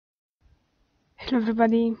Hello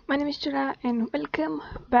everybody, my name is Jura and welcome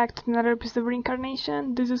back to another episode of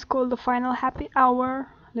Reincarnation. This is called the final happy hour.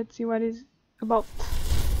 Let's see what it's about.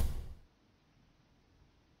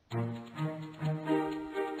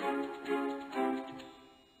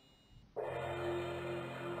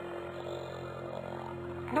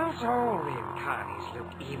 Not all Reincarnies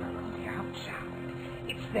look evil on the outside.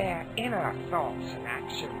 It's their inner thoughts and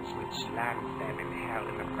actions which land them in hell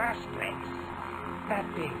in the first place. That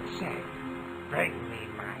being said, bring me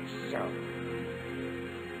my soul.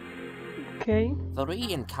 Okay. The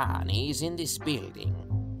Reincarnies in this building.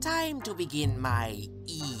 Time to begin my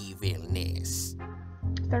evilness.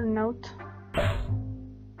 Is there a note?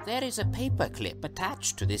 There is a paperclip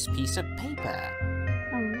attached to this piece of paper.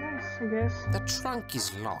 Oh, nice, I guess. The trunk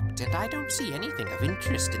is locked, and I don't see anything of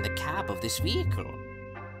interest in the cab of this vehicle.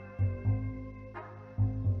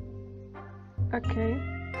 Okay.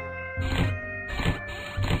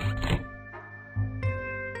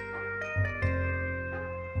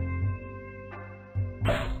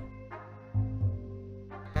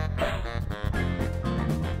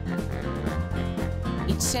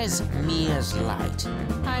 It says Mia's Light.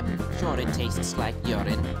 I'm sure it tastes like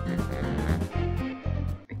urine.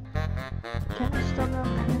 Can you stop the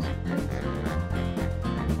music, please?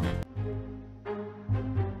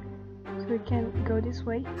 So we can go this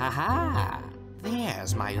way. Haha!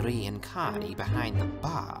 There's my reincarnate behind the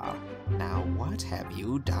bar. Now what have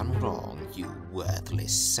you done wrong, you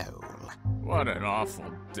worthless soul? What an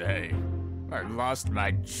awful day. I lost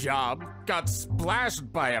my job, got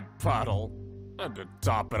splashed by a puddle, and to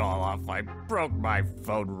top it all off, I broke my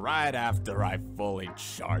phone right after I fully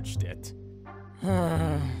charged it.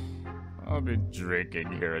 I'll be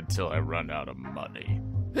drinking here until I run out of money.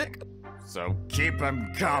 So keep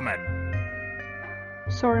 'em coming.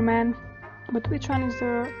 Sorry, man. But which one is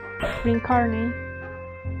the reincarnate?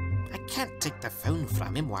 I can't take the phone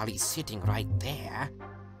from him while he's sitting right there.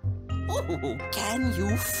 Oh, can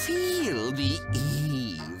you feel the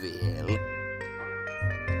evil?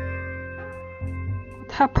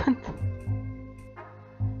 What happened?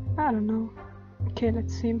 I don't know. Okay,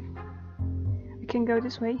 let's see. We can go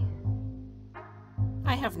this way.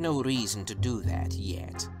 I have no reason to do that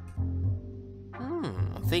yet.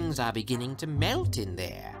 Things are beginning to melt in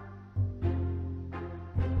there.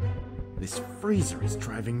 This freezer is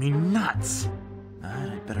driving me nuts.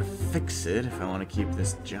 I'd better fix it if I want to keep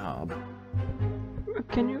this job.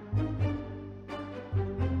 Can you?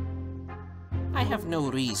 I have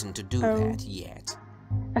no reason to do that yet.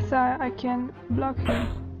 I thought I can block him.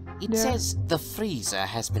 It says the freezer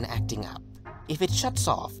has been acting up. If it shuts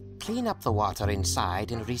off, clean up the water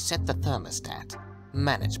inside and reset the thermostat.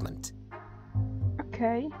 Management.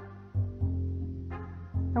 Okay.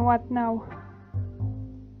 And what now?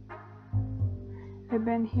 I've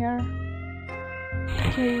been here.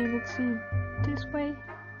 Okay, let's see. This way.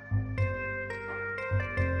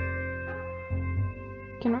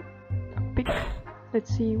 Can I pick? Let's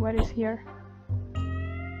see what is here.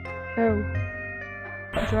 Oh.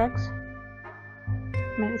 Drugs?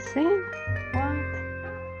 Medicine? What?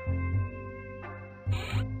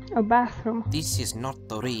 A bathroom. This is not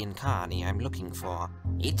the reincarnate I'm looking for.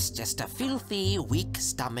 It's just a filthy,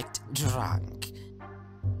 weak-stomached drunk.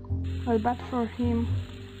 Well, bad for him.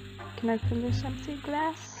 Can I fill this empty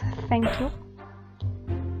glass? Thank you.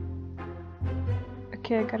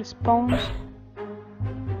 Okay, I got a sponge.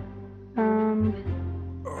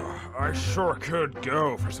 I sure could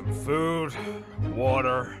go for some food,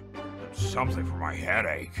 water, and something for my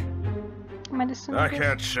headache. Medicine. I guess?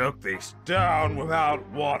 can't choke these down without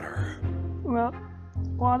water. Well,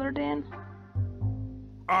 water then.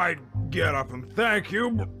 I'd get up and thank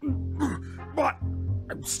you, but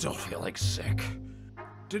I'm still feeling sick.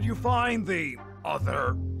 Did you find the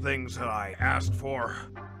other things that I asked for?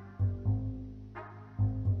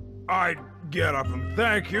 I'd get up and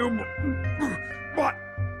thank you, but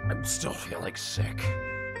I'm still feeling sick.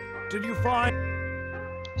 Did you find...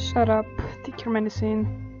 Shut up. Take your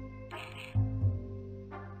medicine.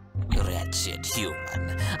 Wretched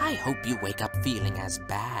human. I hope you wake up feeling as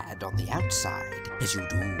bad on the outside as you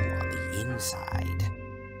do on the inside.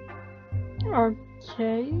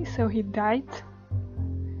 Okay, so he died.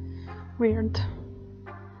 Weird.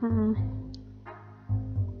 You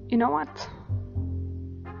know what?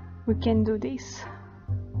 We can do this.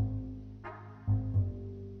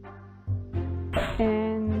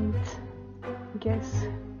 And I guess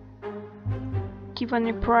give a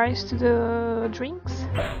new price to the drinks.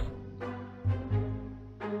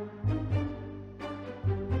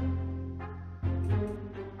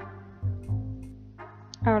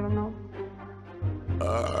 I don't know.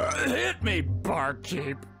 Hit me,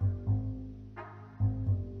 barkeep.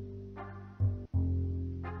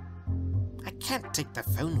 can't take the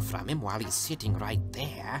phone from him while he's sitting right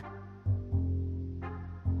there.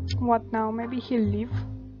 What now? Maybe he'll leave.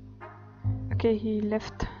 Okay, he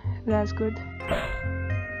left. That's good.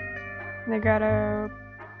 They got a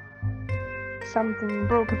something,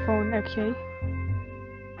 broke a phone. Okay.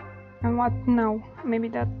 And what now? Maybe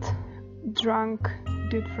that drunk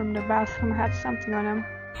dude from the bathroom had something on him.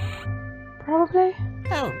 Probably.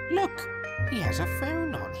 Oh, look! He has a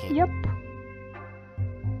phone on him. Yep.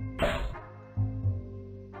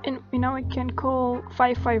 And now we can call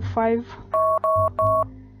 555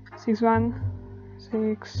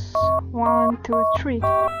 616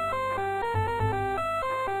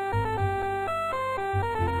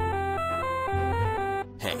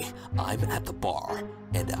 Hey, I'm at the bar,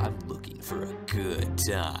 and I'm looking for a good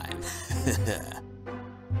time.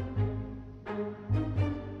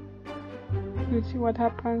 Let's see what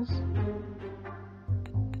happens.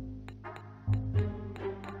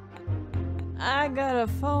 I got a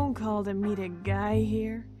phone call to meet a guy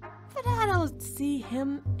here, but I don't see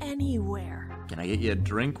him anywhere. Can I get you a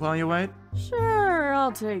drink while you wait? Sure,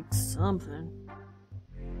 I'll take something.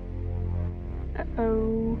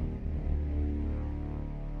 Uh-oh.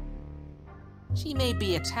 She may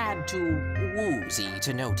be a tad too woozy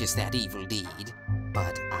to notice that evil deed,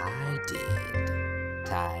 but I did.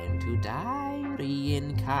 Time to die,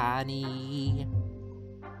 Reincarnie.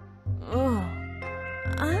 Oh,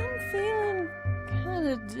 I'm feeling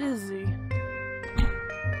kinda dizzy.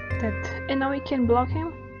 And now we can block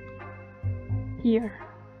him? Here.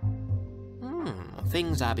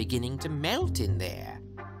 Things are beginning to melt in there.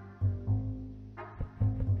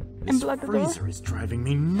 And This block the door? freezer is driving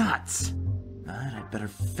me nuts. I'd better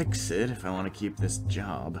fix it if I want to keep this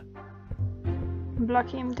job. Block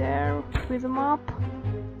him there with a mop.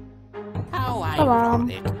 How Alarm.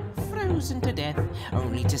 ironic. Frozen to death,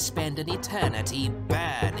 only to spend an eternity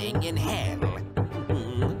burning in hell.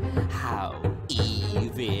 How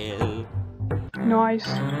evil. Nice.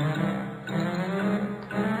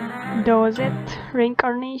 That was it.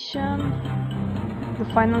 Reincarnation. The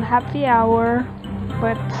final happy hour.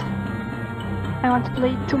 But I want to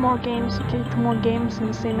play 2 more games. Okay, 2 more games in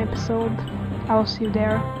the same episode. I'll see you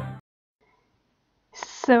there.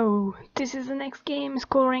 So, this is the next game. It's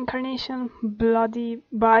called Reincarnation Bloody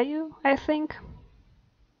Bayou, I think.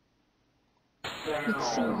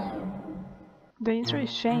 Let's see. The intro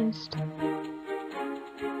is changed.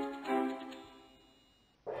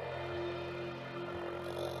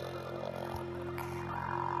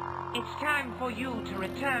 It's time for you to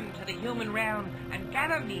return to the human realm and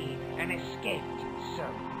gather me an escaped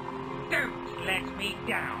soul. Don't let me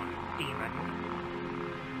down, demon.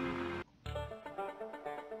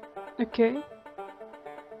 Okay.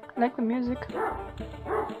 I like the music. Oh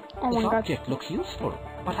my This god. object looks useful,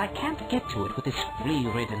 but I can't get to it with this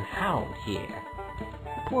flea-ridden hound here.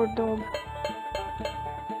 Poor dog.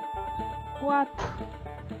 What?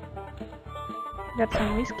 Got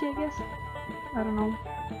some whiskey, I guess? I don't know.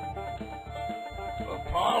 A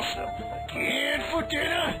possum again for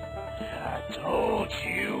dinner? I told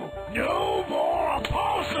you, no more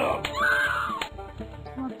opossum!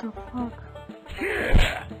 What the fuck?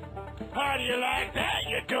 Yeah. How do you like that,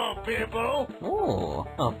 you dumb bimbo? Oh,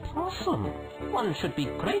 a possum. One should be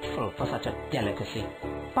grateful for such a delicacy.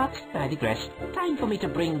 But I digress. Time for me to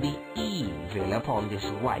bring the evil upon this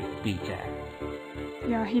wife-beater.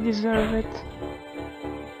 Yeah, he deserves it.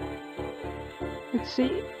 Let's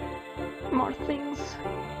see. More things.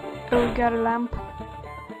 Oh, we got a lamp.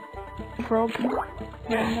 Frog.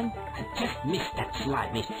 Random. I just missed that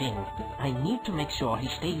slimy thing. I need to make sure he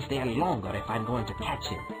stays there longer if I'm going to catch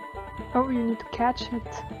him. Oh, you need to catch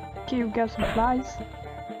it. Okay, you got some flies.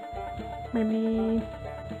 Maybe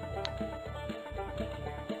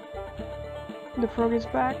the frog is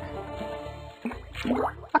back.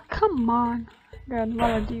 Ah, come on. God, what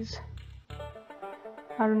are these?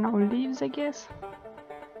 I don't know, leaves, I guess.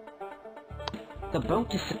 The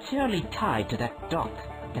boat is securely tied to that dock,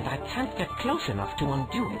 and I can't get close enough to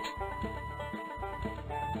undo it.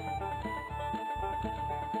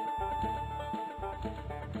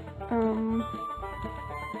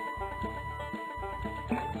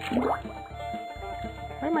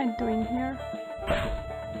 What am I doing here?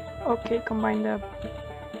 Okay, combine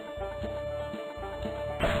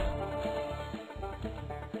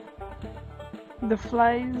the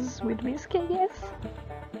flies with whiskey, I guess?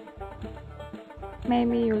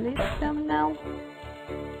 Maybe you lit them now?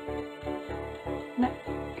 No,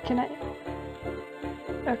 can I?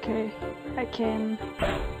 Okay, I can.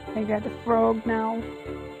 I got the frog now.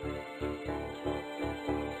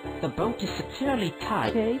 The boat is securely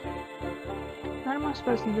tied. Okay. What am I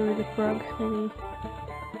supposed to do with the frog? Maybe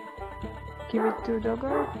Give it to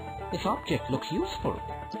Doggo. This object looks useful.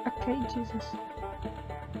 Okay, Jesus.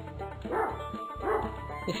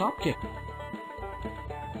 This object.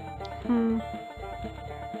 Can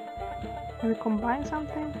we combine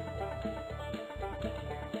something?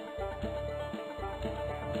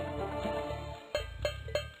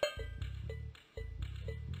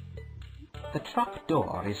 The truck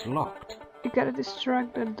door is locked. You gotta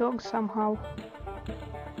distract the dog somehow.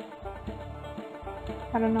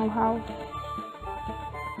 I don't know how.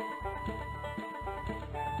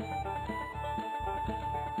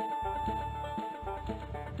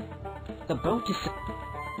 The boat is...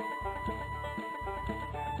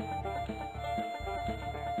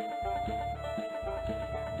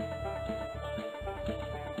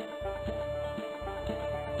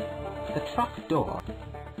 The truck door.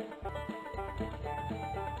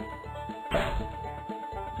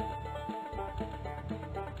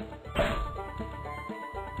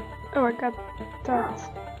 Oh, I got that.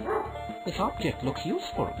 This object looks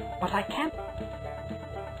useful, but I can't...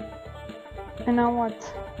 And now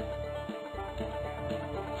what?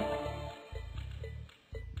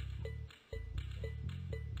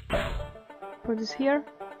 Put this here.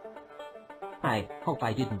 I hope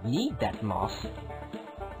I didn't need that moss.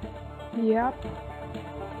 Yep.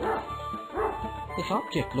 This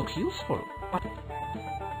object looks useful, but...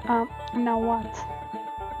 Now what?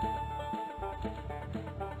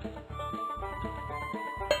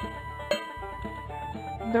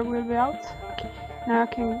 Dog will be out. Okay. Now I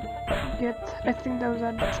can get, I think those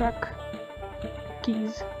are the truck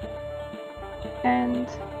keys. And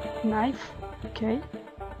knife. Okay.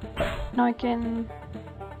 Now I can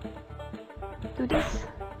do this.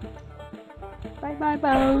 Bye bye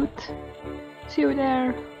boat. See you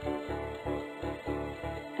there.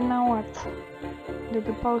 And now what? Did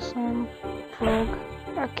the possum, frog.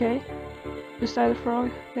 Okay. Just add a frog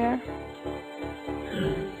there.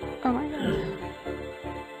 Oh my god.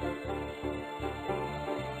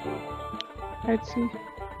 Let's see.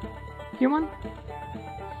 Human?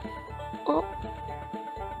 Oh.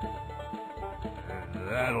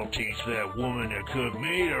 That'll teach that woman to cook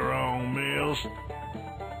me her own meals.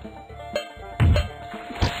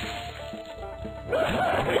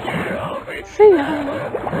 See ya.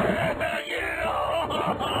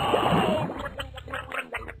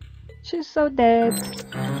 She's so dead.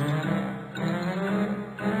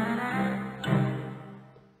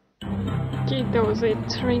 Okay, that was it.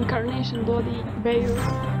 Reincarnation, bloody bale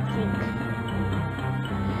thing.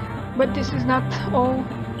 But this is not all.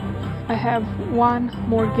 I have one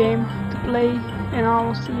more game to play, and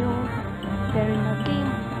I'll see you there in that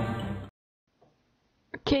game.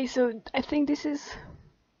 Okay, so I think this is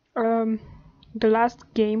the last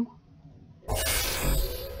game.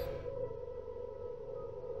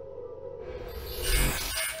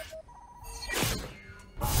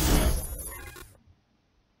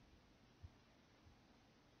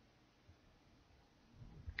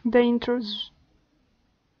 The intro's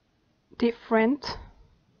different.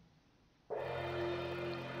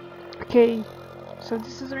 Okay, so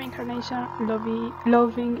this is Reincarnation,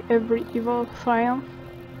 loving every evil triumph.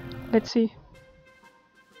 Let's see.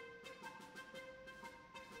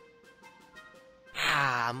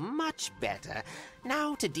 Ah, much better.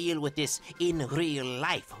 Now to deal with this in real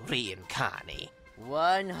life reincarnate.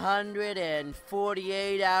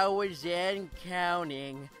 148 hours and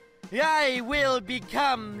counting. I will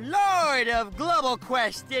become Lord of Global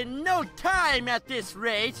Quest in no time at this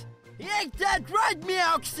rate. Ain't that right,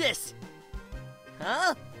 Meowxis?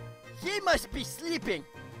 Huh? He must be sleeping.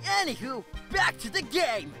 Anywho, back to the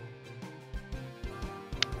game.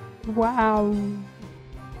 Wow,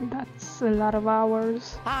 that's a lot of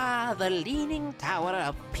hours. Ah, the Leaning Tower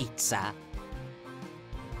of Pizza.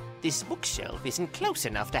 This bookshelf isn't close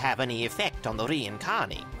enough to have any effect on the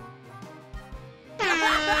reincarnate.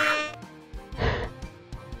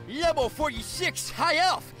 Level 46 High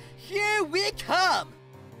Elf, here we come!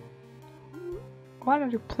 What are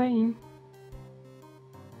you playing?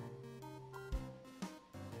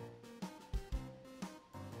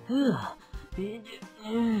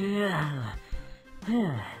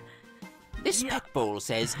 This pet bowl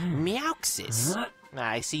says Meowxis.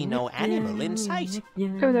 I see no animal in sight.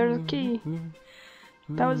 Oh, there's a key.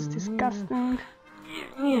 That was disgusting.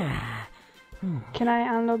 Can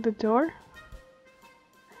I unlock the door?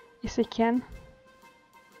 Yes, I can.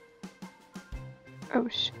 Oh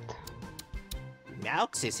shit.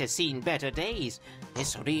 Meowxis has seen better days.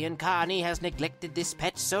 This reincarnate has neglected this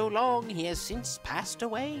pet so long he has since passed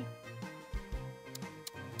away.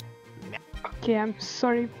 Okay, I'm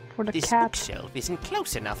sorry for the This cat. bookshelf isn't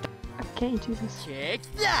close enough to... Okay, Jesus. Take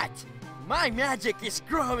that! My magic is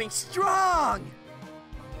growing strong!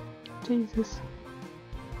 Jesus.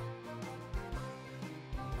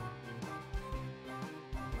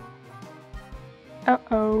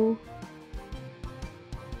 Uh-oh.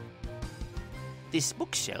 This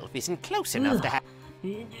bookshelf isn't close enough to have...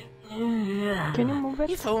 Can you move it?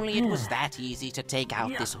 If only it was that easy to take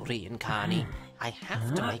out this reincarnate. I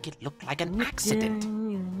have to make it look like an accident.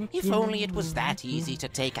 If only it was that easy to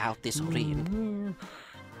take out this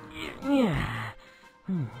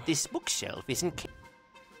This bookshelf isn't...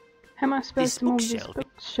 How am I supposed to move this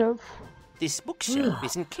bookshelf? This bookshelf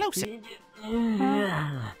isn't close enough.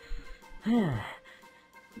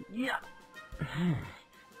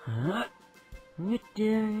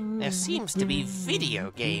 There seems to be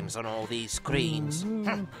video games on all these screens.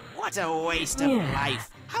 What a waste of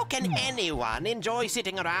life! How can anyone enjoy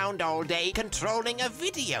sitting around all day controlling a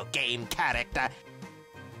video game character?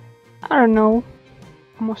 I don't know.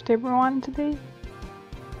 Almost everyone today.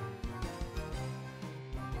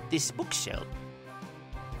 This bookshelf.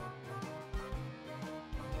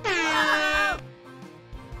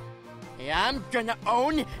 I'm gonna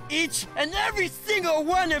own each and every single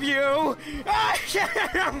one of you!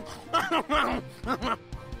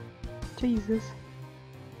 Jesus.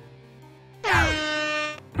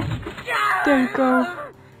 There you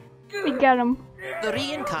go. We got him. The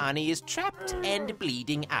reincarnate is trapped and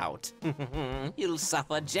bleeding out. You'll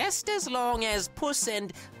suffer just as long as Puss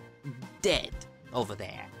and dead over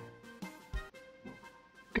there.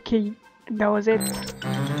 Okay, that was it.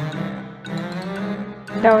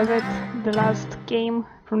 That was it. The last game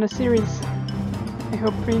from the series. I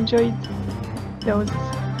hope you enjoyed. That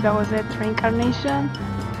was it. Reincarnation.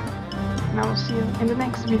 And I will see you in the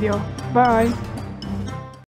next video. Bye.